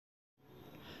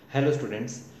Hello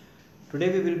students, today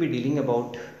we will be dealing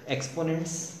about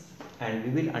exponents and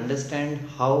we will understand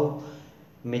how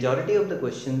majority of the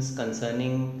questions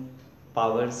concerning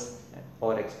powers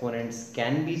or exponents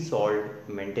can be solved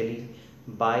mentally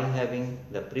by having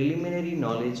the preliminary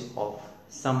knowledge of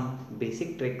some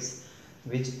basic tricks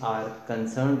which are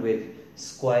concerned with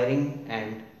squaring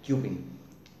and cubing.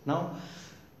 Now,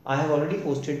 I have already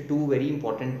posted two very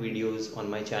important videos on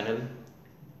my channel.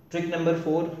 Trick number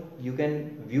 4, you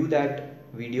can view that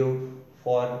video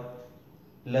for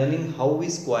learning how we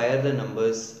square the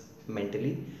numbers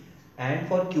mentally, and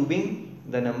for cubing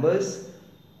the numbers,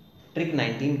 trick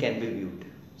 19 can be viewed.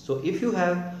 So if you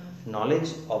have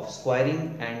knowledge of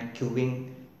squaring and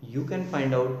cubing, you can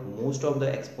find out most of the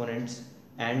exponents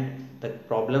and the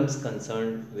problems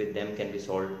concerned with them can be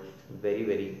solved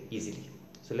very easily.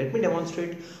 So let me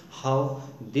demonstrate how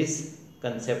this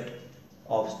concept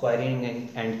of squaring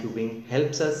and cubing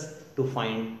helps us to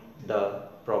find the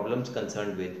problems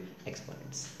concerned with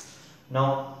exponents.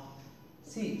 Now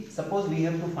see, suppose we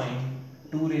have to find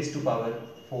 2 raised to power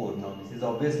 4. Now this is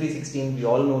obviously 16, we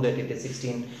all know that it is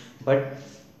 16, but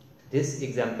this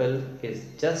example is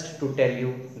just to tell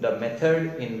you the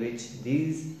method in which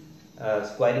these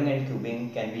squaring and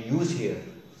cubing can be used here.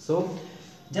 So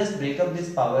just break up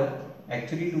this power.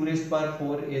 Actually 2 raised to power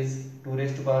 4 is 2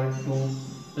 raised to power 2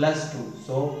 plus 2.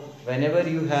 So whenever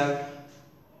you have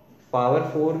power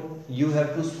 4, you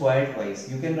have to square twice.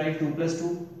 You can write 2 plus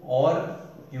 2 or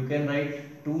you can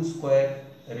write 2 square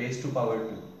raised to power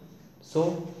 2.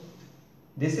 So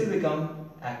this will become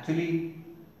actually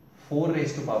 4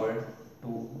 raised to power 2,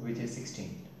 which is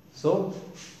 16. So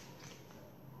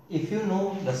if you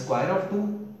know the square of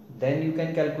 2, then you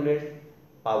can calculate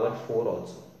power 4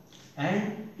 also.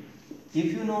 And if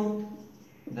you know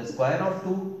the square of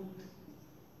 2,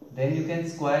 then you can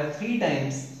square 3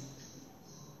 times.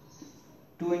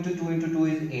 2 into 2 into 2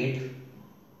 is 8.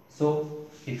 So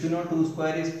if you know 2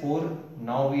 square is 4,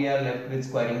 now we are left with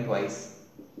squaring twice.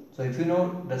 So if you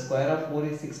know the square of 4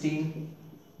 is 16,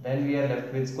 then we are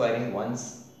left with squaring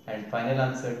once, and final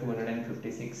answer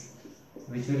 256,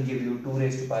 which will give you 2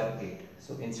 raised to power 8.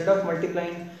 So instead of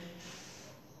multiplying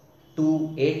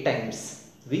 2 8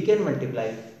 times, we can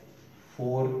multiply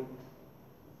 4,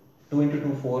 2 into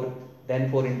 2 4,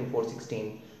 then 4 into 4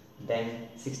 16, then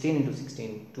 16 into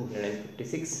 16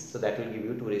 256. So that will give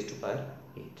you 2 raised to power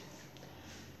 8.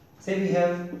 Say we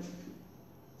have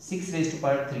 6 raised to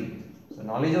power 3. So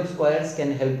knowledge of squares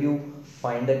can help you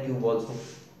find the cube also.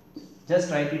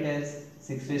 Just write it as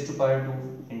 6 raised to power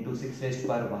 2 into 6 raised to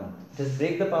power 1. Just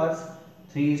break the powers.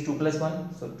 3 is 2 plus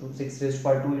 1. So 6 raised to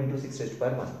power 2 into 6 raised to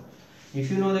power 1. If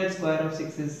you know that square of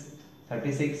 6 is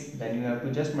 36, then you have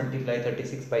to just multiply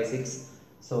 36 by 6.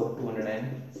 So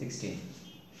 216.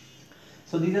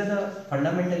 So these are the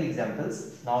fundamental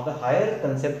examples. Now the higher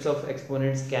concepts of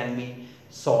exponents can be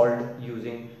solved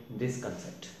using this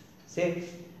concept. Say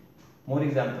more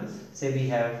examples. Say we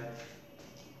have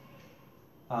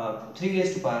 3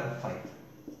 raised to power 5.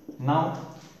 Now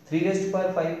 3 raised to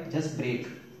power 5, just break,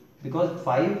 because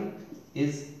 5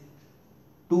 is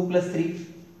 2 plus 3.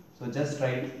 So just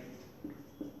write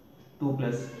 2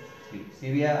 plus 3.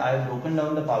 See, I have broken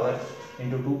down the power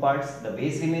into 2 parts. The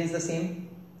base remains the same.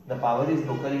 The power is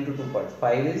broken into 2 parts.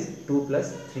 5 is 2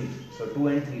 plus 3. So 2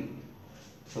 and 3.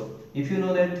 So if you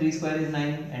know that 3 square is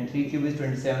 9 and 3 cube is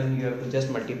 27, you have to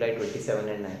just multiply 27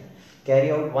 and 9.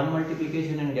 Carry out one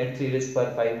multiplication and get 3 raised to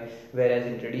power 5. Whereas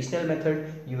in traditional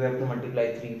method, you have to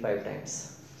multiply 3 5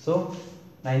 times. So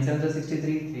 9 7s are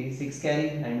 63, 3 6 carry,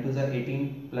 9 2s are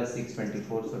 18 plus 6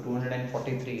 24. So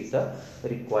 243 is the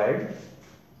required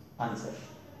answer.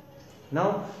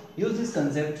 Now use this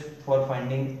concept for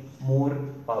finding more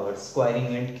powers,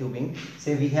 squaring and cubing.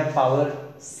 Say we have power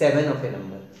 7 of a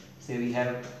number. Say we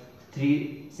have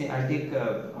 3, say I'll take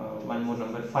one more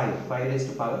number, 5 raised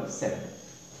to power 7.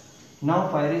 Now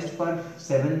 5 raised to power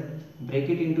 7, break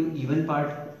it into even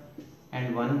part,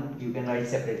 and 1 you can write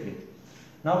separately.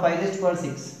 Now 5 raised to power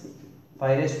 6,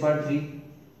 5 raised to power 3,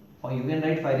 or you can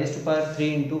write 5 raised to power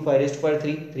 3 into 5 raised to power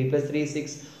 3, 3 plus 3 is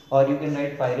 6, or you can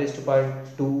write 5 raised to power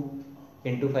 2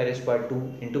 into 5 raised to power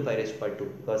 2 into 5 raised to power 2,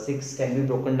 because 6 can be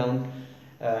broken down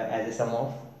as a sum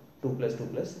of 2 plus 2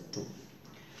 plus 2.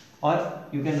 Or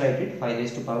you can write it 5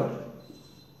 raised to power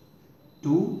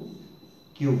 2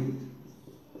 cube.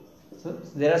 So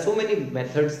there are so many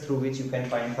methods through which you can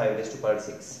find 5 raised to power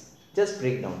 6. Just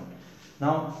break down.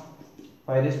 Now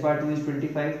 5 raised to power 2 is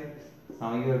 25.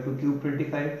 Now you have to cube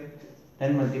 25,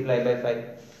 then multiply by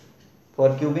 5. For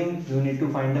cubing, you need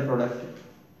to find the product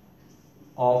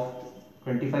of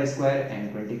 25 square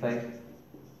and 25.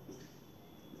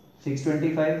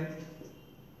 625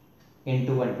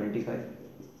 into 125.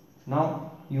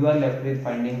 Now you are left with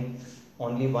finding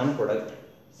only one product,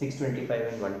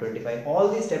 625 and 125. All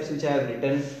these steps which I have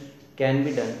written can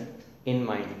be done in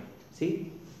mind.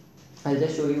 See, I'll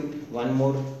just show you one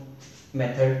more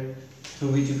method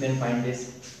through which you can find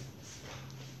this.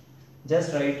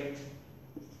 Just write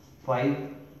 5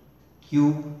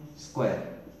 cube square.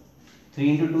 3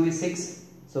 into 2 is 6.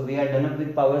 So we are done up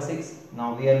with power 6.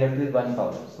 Now we are left with 1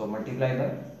 power. So multiply by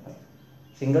 5.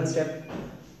 Single step.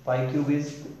 5 cube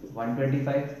is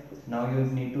 125. Now you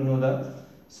need to know the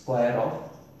square of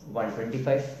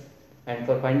 125. And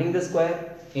for finding the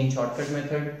square in shortcut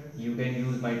method, you can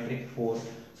use my trick 4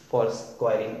 for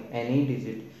squaring any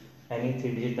digit, any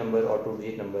 3-digit number or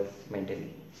 2-digit number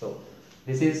mentally. So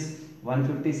this is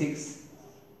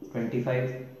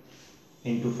 156.25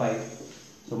 into 5.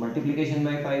 So multiplication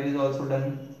by 5 is also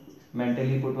done.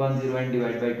 Mentally put 1 0 and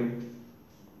divide by 2.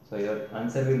 So your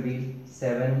answer will be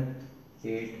 7,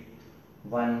 8,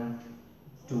 1,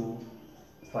 2,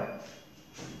 5.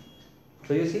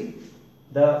 So you see,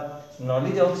 the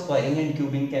knowledge of squaring and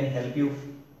cubing can help you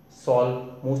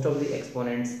solve most of the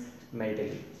exponents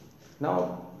mentally.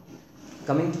 Now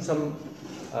coming to some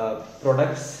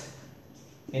products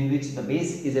in which the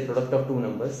base is a product of two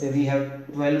numbers. Say we have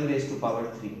 12 raised to power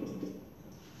 3.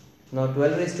 Now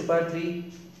 12 raised to power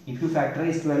 3, if you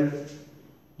factorize 12,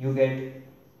 you get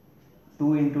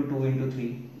 2 into 2 into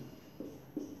 3.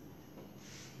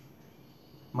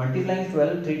 Multiplying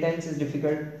 12 3 times is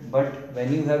difficult, but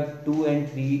when you have 2 and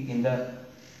 3 in the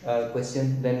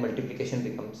question, then multiplication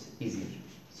becomes easier.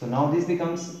 So now this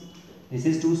becomes, this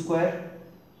is 2 square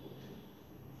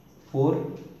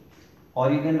 4,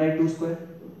 or you can write 2 square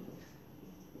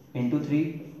into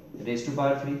 3 raised to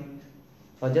power 3.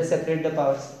 Now just separate the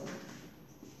powers.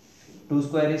 2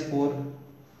 square is 4,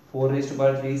 4 raised to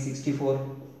power 3 is 64,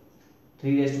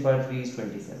 3 raised to power 3 is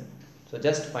 27. So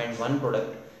just find one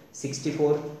product,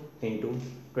 64 into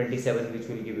 27, which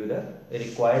will give you the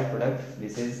required product.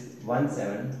 This is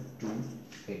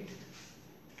 1728.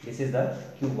 This is the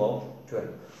cube of 12.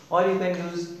 Or you can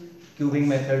use cubing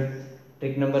method.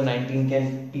 Trick number 19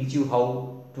 can teach you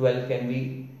how 12 can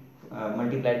be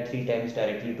multiplied 3 times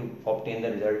directly to obtain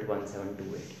the result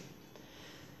 1728.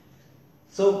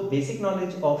 So basic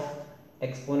knowledge of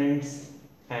exponents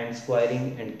and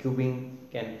squaring and cubing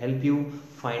can help you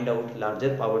find out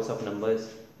larger powers of numbers,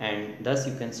 and thus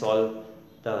you can solve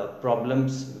the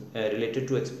problems related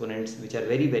to exponents, which are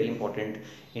very important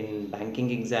in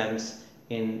banking exams,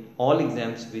 in all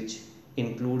exams which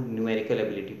include numerical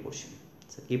ability portion.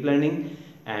 So keep learning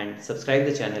and subscribe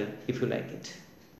the channel if you like it.